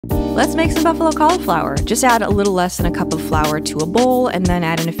Let's make some buffalo cauliflower. Just add a little less than a cup of flour to a bowl and then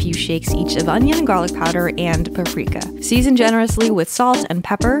add in a few shakes each of onion and garlic powder and paprika. Season generously with salt and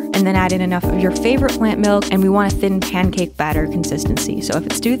pepper and then add in enough of your favorite plant milk, and we want a thin pancake batter consistency. So if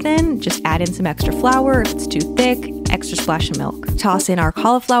it's too thin, just add in some extra flour. If it's too thick, extra splash of milk. Toss in our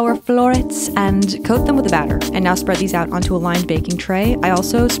cauliflower florets and coat them with the batter. And now spread these out onto a lined baking tray. I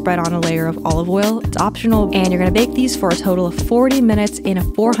also spread on a layer of olive oil. It's optional, and you're gonna bake these for a total of 40 minutes in a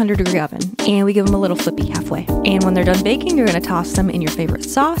 400-degree oven. And we give them a little flippy halfway. And when they're done baking, you're gonna toss them in your favorite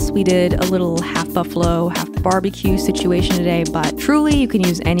sauce. We did a little half buffalo, half barbecue situation today, but truly you can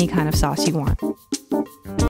use any kind of sauce you want.